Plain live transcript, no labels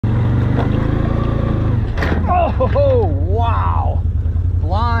Oh, wow.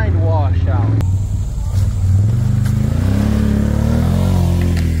 Blind washout.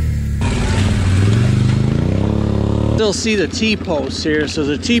 Still see the T-posts here. So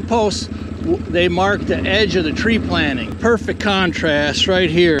the T-posts, they mark the edge of the tree planting. Perfect contrast right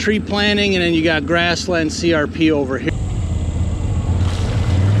here. Tree planting, and then you got grassland CRP over here.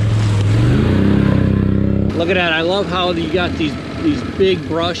 Look at that. I love how you got these big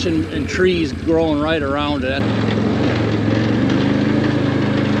brush and trees growing right around it.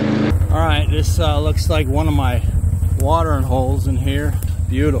 All right, this looks like one of my watering holes in here.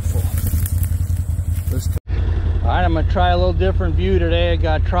 Beautiful. All right, I'm gonna try a little different view today. I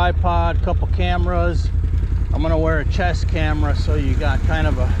got a tripod, a couple cameras. I'm gonna wear a chest camera so you got kind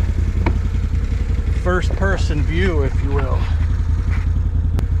of a first person view, if you will.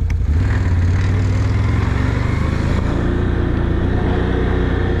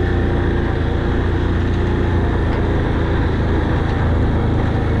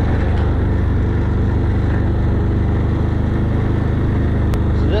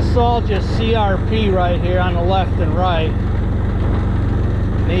 It's all just CRP right here on the left and right.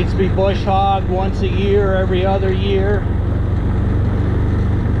 Needs to be bush hogged once a year, every other year.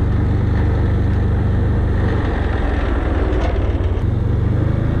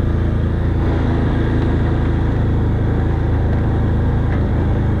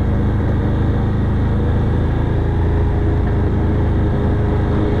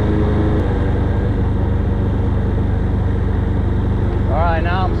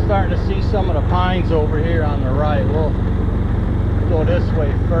 Now I'm starting to see some of the pines over here on the right. We'll go this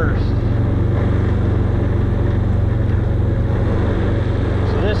way first.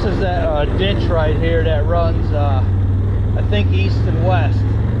 So this is a ditch right here that runs, I think, east and west,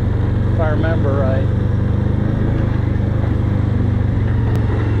 if I remember right.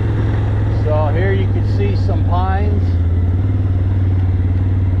 So here you can see some pines.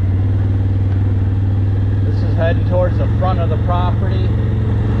 This is heading towards the front of the property.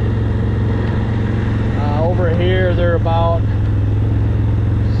 Over here they're about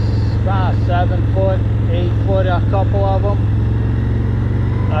 7 foot, 8 foot, a couple of them.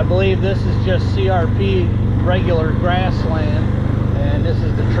 I believe this is just CRP, regular grassland, and this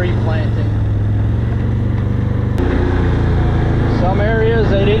is the tree planting. Some areas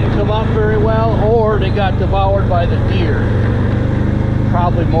they didn't come up very well, or they got devoured by the deer.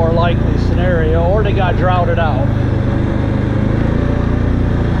 Probably more likely scenario, or they got droughted out.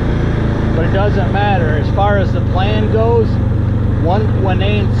 But it doesn't matter. As far as the plan goes, when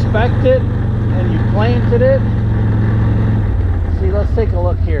they inspect it and you planted it, see, let's take a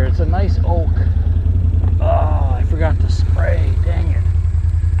look here. It's a nice oak. Oh, I forgot to spray, dang it.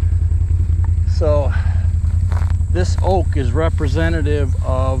 So this oak is representative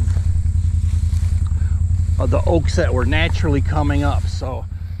of the oaks that were naturally coming up. So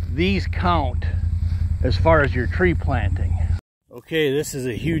these count as far as your tree planting. Okay, this is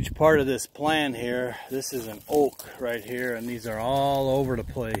a huge part of this plan here. This is an oak right here, and these are all over the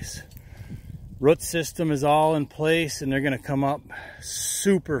place. Root system is all in place, and they're gonna come up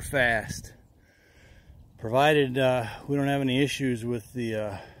super fast. Provided we don't have any issues with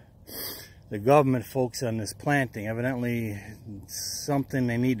the government folks on this planting. Evidently, it's something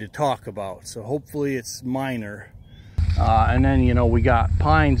they need to talk about. So hopefully it's minor. And then, you know, we got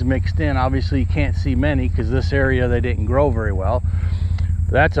pines mixed in. Obviously you can't see many because this area they didn't grow very well.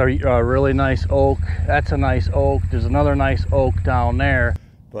 That's a really nice oak. That's a nice oak. There's another nice oak down there.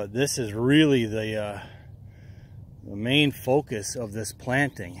 But this is really the main focus of this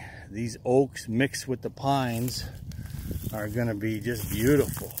planting. These oaks mixed with the pines are going to be just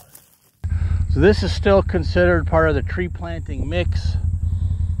beautiful. So this is still considered part of the tree planting mix.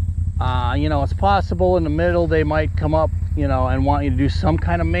 You know, it's possible in the middle they might come up, you know, and want you to do some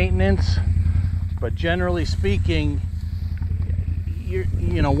kind of maintenance. But generally speaking,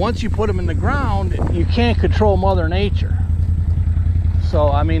 you know, once you put them in the ground, you can't control Mother Nature. So,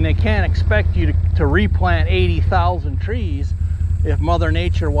 I mean, they can't expect you to replant 80,000 trees if Mother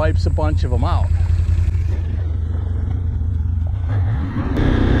Nature wipes a bunch of them out.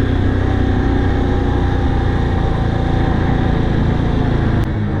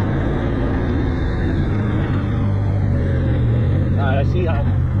 I see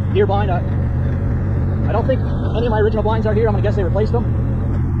deer blind. I don't think any of my original blinds are here. I'm gonna guess they replaced them.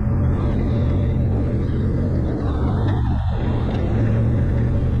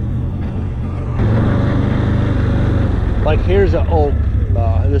 Like here's an oak.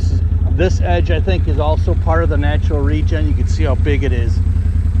 This edge I think is also part of the natural region. You can see how big it is.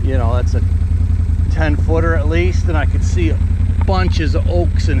 You know, that's a 10-footer at least, and I could see bunches of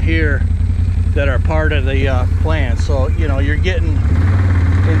oaks in here. that are part of the plan. So, you know, you're getting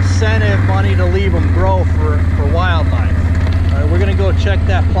incentive money to leave them grow for wildlife. All right, we're gonna go check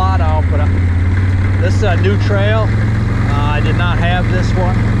that plot out, but this is a new trail. I did not have this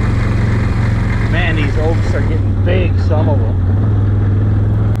one. Man, these oaks are getting big, some of them.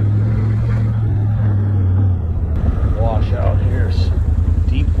 Wash out here's a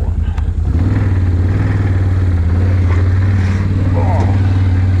deep one. Oh.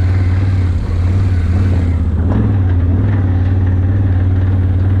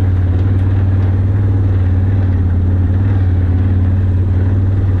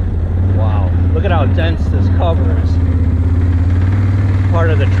 Look at how dense this cover is. Part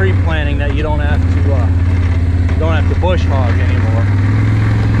of the tree planting that you don't have to bush hog anymore.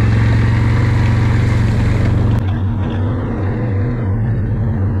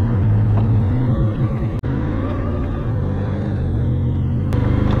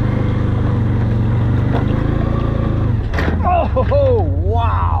 Oh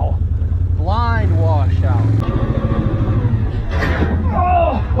wow! Blind washout.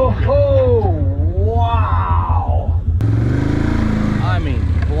 Oh. Wow! I mean,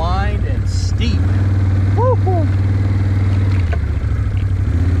 blind and steep. Woo-hoo.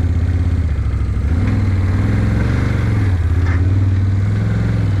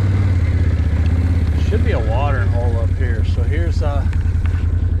 Should be a watering hole up here. So here's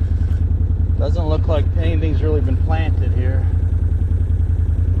doesn't look like anything's really been planted here.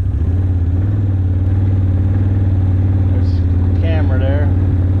 There's the camera there.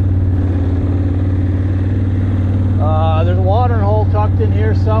 There's a watering hole tucked in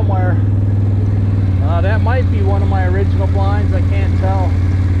here somewhere. That might be one of my original blinds. I can't tell.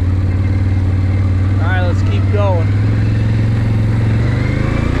 Alright, let's keep going.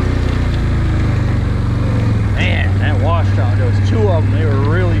 Man, that washout, there was two of them. They were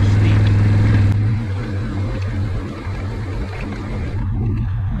really steep.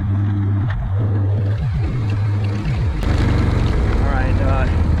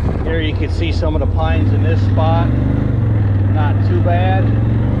 Alright, here you can see some of the pines in this spot. Not too bad.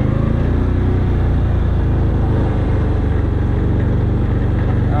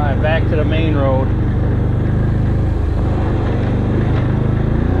 Alright, back to the main road.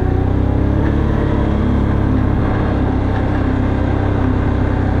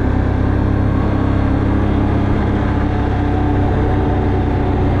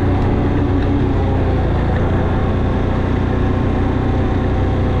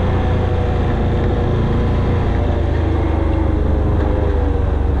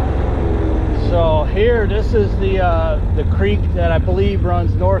 Here, this is the creek that I believe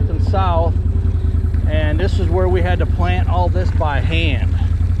runs north and south, and this is where we had to plant all this by hand.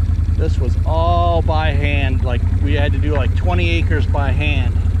 This was all by hand. Like, we had to do like 20 acres by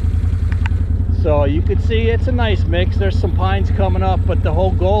hand. So you could see it's a nice mix. There's some pines coming up, but the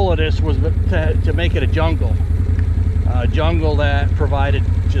whole goal of this was to make it a jungle. A jungle that provided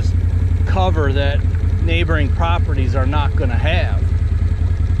just cover that neighboring properties are not going to have.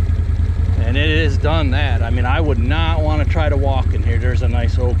 And it has done that. I mean, I would not want to try to walk in here. There's a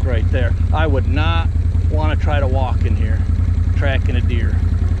nice oak right there. I would not want to try to walk in here, tracking a deer.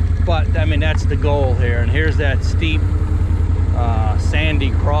 But, I mean, that's the goal here. And here's that steep,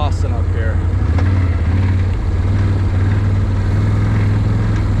 sandy crossing up here.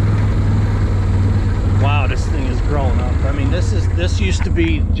 Wow, this thing is growing up. I mean, this used to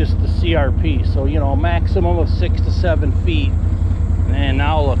be just the CRP. So, you know, a maximum of 6 to 7 feet. And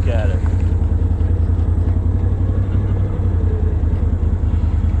now look at it.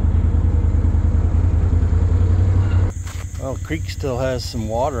 Well, the creek still has some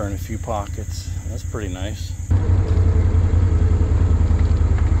water in a few pockets. That's pretty nice.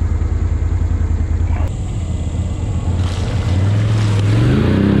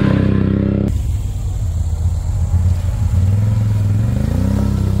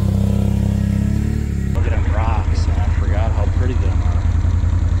 Look at them rocks. I forgot how pretty they are.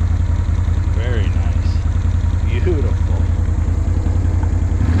 Very nice. Beautiful.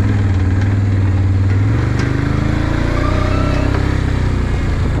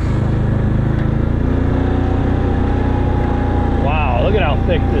 Look at how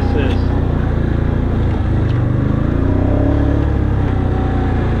thick this is.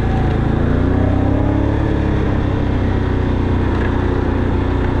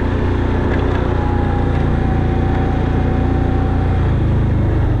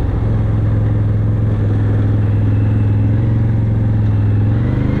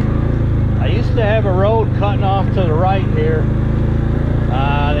 I used to have a road cutting off to the right here.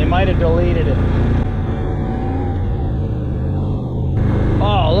 They might have deleted it.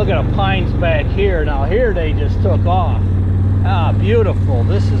 Oh, look at the pines back here. Now here they just took off. Ah, beautiful.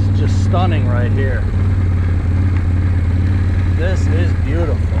 This is just stunning right here. This is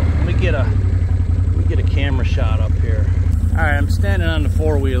beautiful. Let me get a camera shot up here. All right, I'm standing on the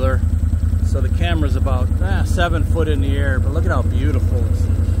four-wheeler, so the camera's about 7 foot in the air, but look at how beautiful this is.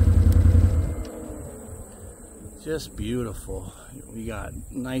 Just beautiful. We got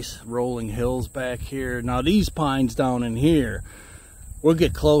nice rolling hills back here. Now these pines down in here, we'll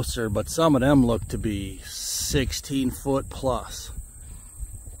get closer, but some of them look to be 16 foot plus.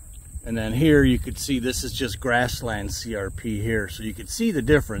 And then here you could see this is just grassland CRP here, so you could see the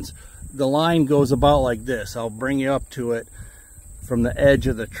difference. The line goes about like this. I'll bring you up to it from the edge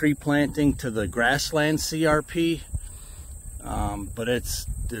of the tree planting to the grassland CRP, but it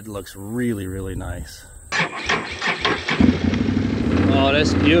looks really, really nice. Oh,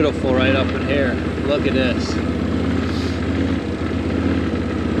 that's beautiful right up in here. Look at this.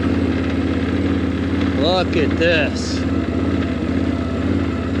 Look at this.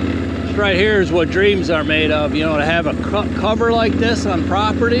 This right here is what dreams are made of, you know, to have a cover like this on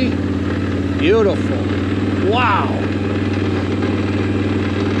property. Beautiful. Wow.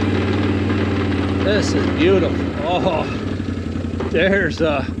 This is beautiful. Oh, there's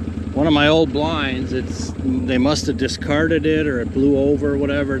one of my old blinds. They must have discarded it or it blew over or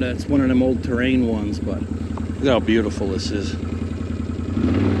whatever. That's one of them old terrain ones, but look how beautiful this is.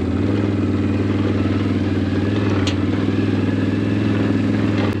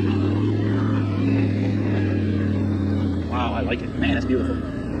 Wow, I like it. Man, that's beautiful.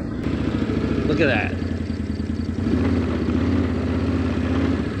 Look at that.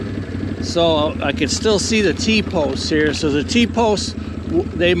 So I can still see the T-posts here. So the T-posts,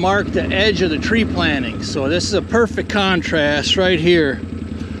 they mark the edge of the tree planting. So this is a perfect contrast right here.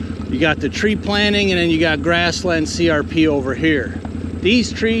 You got the tree planting and then you got grassland CRP over here.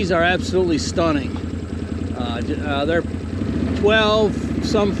 These trees are absolutely stunning. They're 12,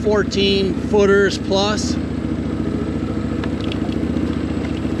 some 14 footers plus.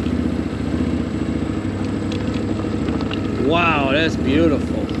 Wow, that's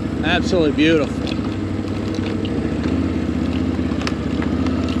beautiful. Absolutely beautiful.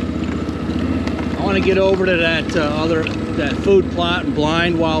 I want to get over to that food plot and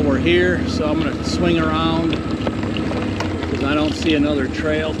blind while we're here, so I'm going to swing around because I don't see another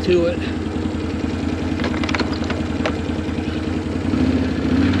trail to it.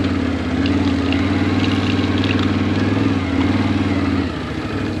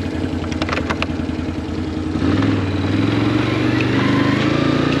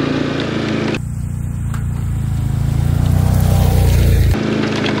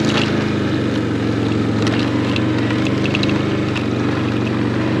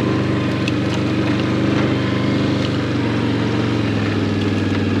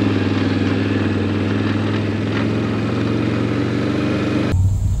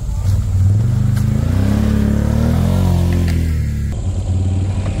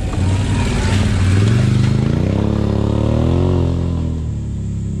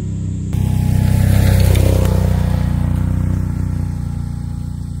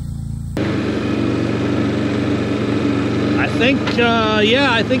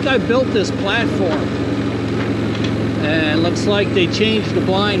 I think I built this platform, and looks like they changed the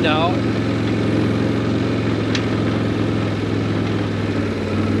blind out.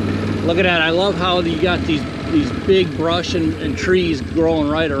 Look at that. I love how you got these big brush and trees growing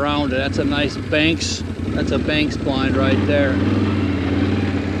right around it. That's a nice Banks. That's a Banks blind right there.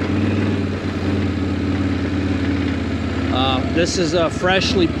 This is a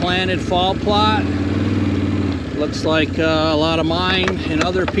freshly planted fall plot. Looks like a lot of mine and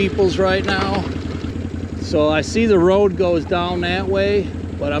other people's right now. So I see the road goes down that way,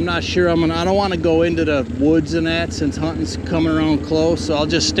 but I'm not sure I don't want to go into the woods and that since hunting's coming around close, so I'll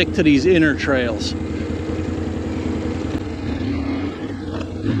just stick to these inner trails. All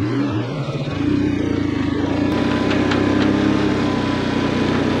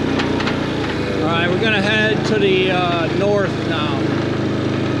right, we're gonna head to the north now.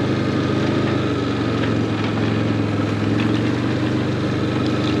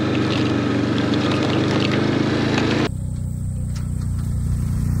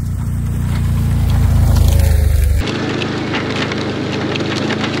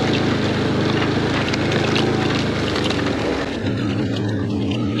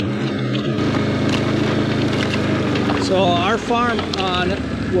 So our farm on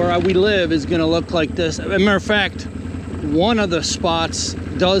where we live is going to look like this. As a matter of fact, one of the spots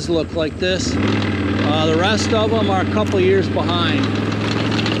does look like this. The rest of them are a couple years behind.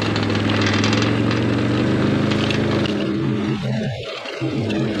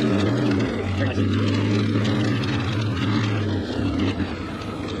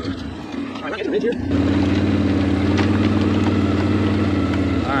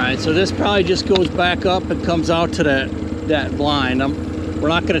 Alright, so this probably just goes back up and comes out to that blind. We're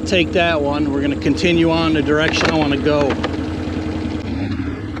not going to take that one. We're going to continue on the direction I want to go.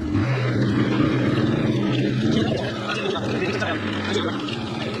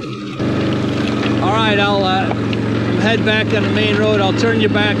 Alright, I'll head back on the main road. I'll turn you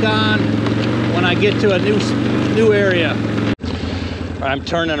back on when I get to a new area. I'm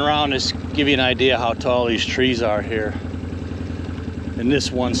turning around to give you an idea how tall these trees are here in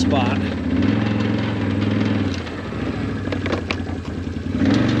this one spot.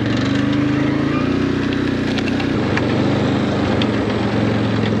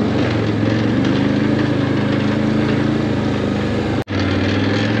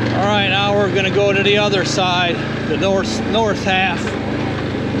 All right, now we're going to go to the other side, the north half.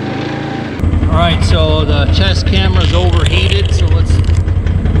 All right, so the chest camera is overheated, so we're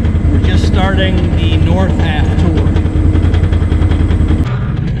just starting the north half tour.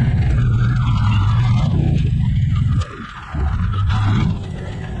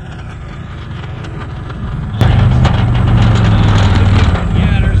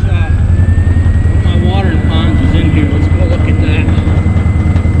 Yeah, there's one of my watering ponds is in here. Let's go look at that.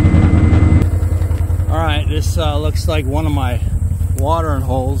 All right, this looks like one of my watering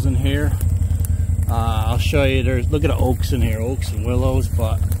holes in here. I'll show you. Look at the oaks in here, oaks and willows,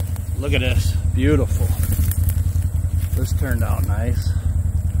 but look at this, beautiful. This turned out nice.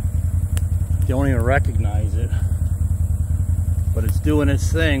 Don't even recognize it, but it's doing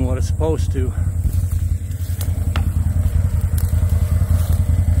its thing, what it's supposed to.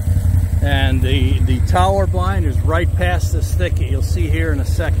 And the tower blind is right past this thicket. You'll see here in a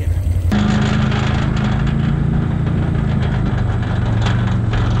second.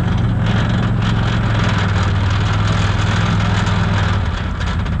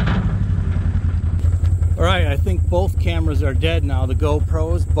 Alright, I think both cameras are dead now, the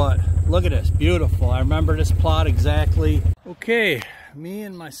GoPros, but look at this, beautiful. I remember this plot exactly. Okay, me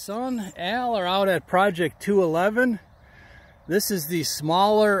and my son Al are out at Project 211. This is the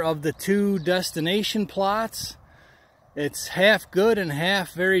smaller of the two destination plots. It's half good and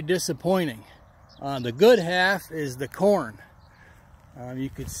half very disappointing. The good half is the corn.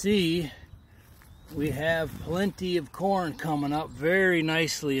 You can see we have plenty of corn coming up very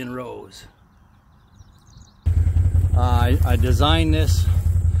nicely in rows. I designed this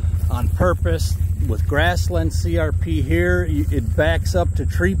on purpose with grassland CRP here. It backs up to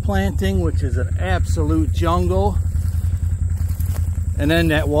tree planting, which is an absolute jungle. And then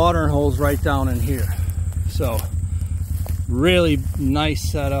that watering hole's right down in here. So, really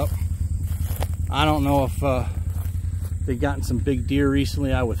nice setup. I don't know if they've gotten some big deer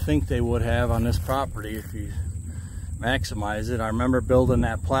recently. I would think they would have on this property if you maximize it. I remember building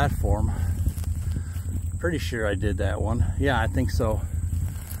that platform. Pretty sure I did that one. Yeah, I think so.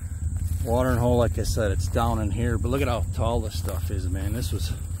 Watering hole, like I said, it's down in here, but look at how tall this stuff is, man. This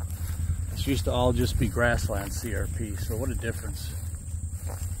used to all just be grassland CRP, so what a difference.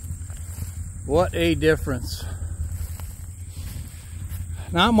 What a difference.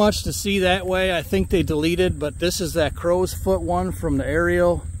 Not much to see that way. I think they deleted, but this is that crow's foot one from the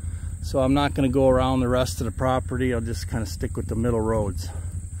aerial, so I'm not going to go around the rest of the property. I'll just kind of stick with the middle roads.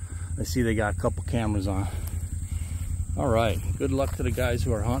 I see they got a couple cameras on. All right, good luck to the guys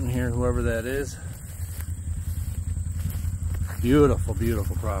who are hunting here, whoever that is. Beautiful,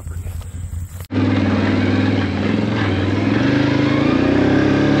 beautiful property.